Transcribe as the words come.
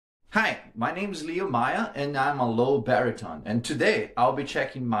Hi, my name is Leo Maya and I'm a low baritone, and today I'll be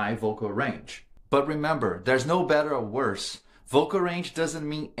checking my vocal range. But remember, there's no better or worse. Vocal range doesn't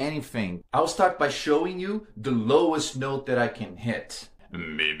mean anything. I'll start by showing you the lowest note that I can hit.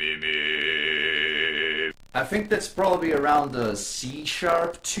 Me, me, me. I think that's probably around the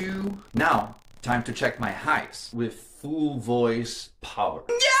C-sharp 2. Now, time to check my highs with full voice power.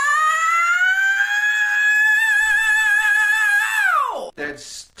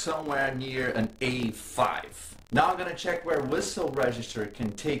 That's somewhere near an A5. Now I'm gonna check where whistle register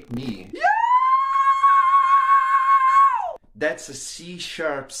can take me. That's a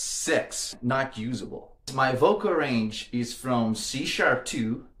C-sharp 6, not usable. My vocal range is from C-sharp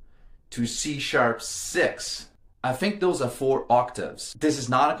 2 to C-sharp 6. I think those are 4 octaves. This is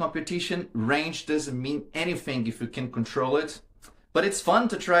not a competition. Range doesn't mean anything if you can control it, but it's fun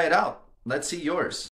to try it out. Let's see yours.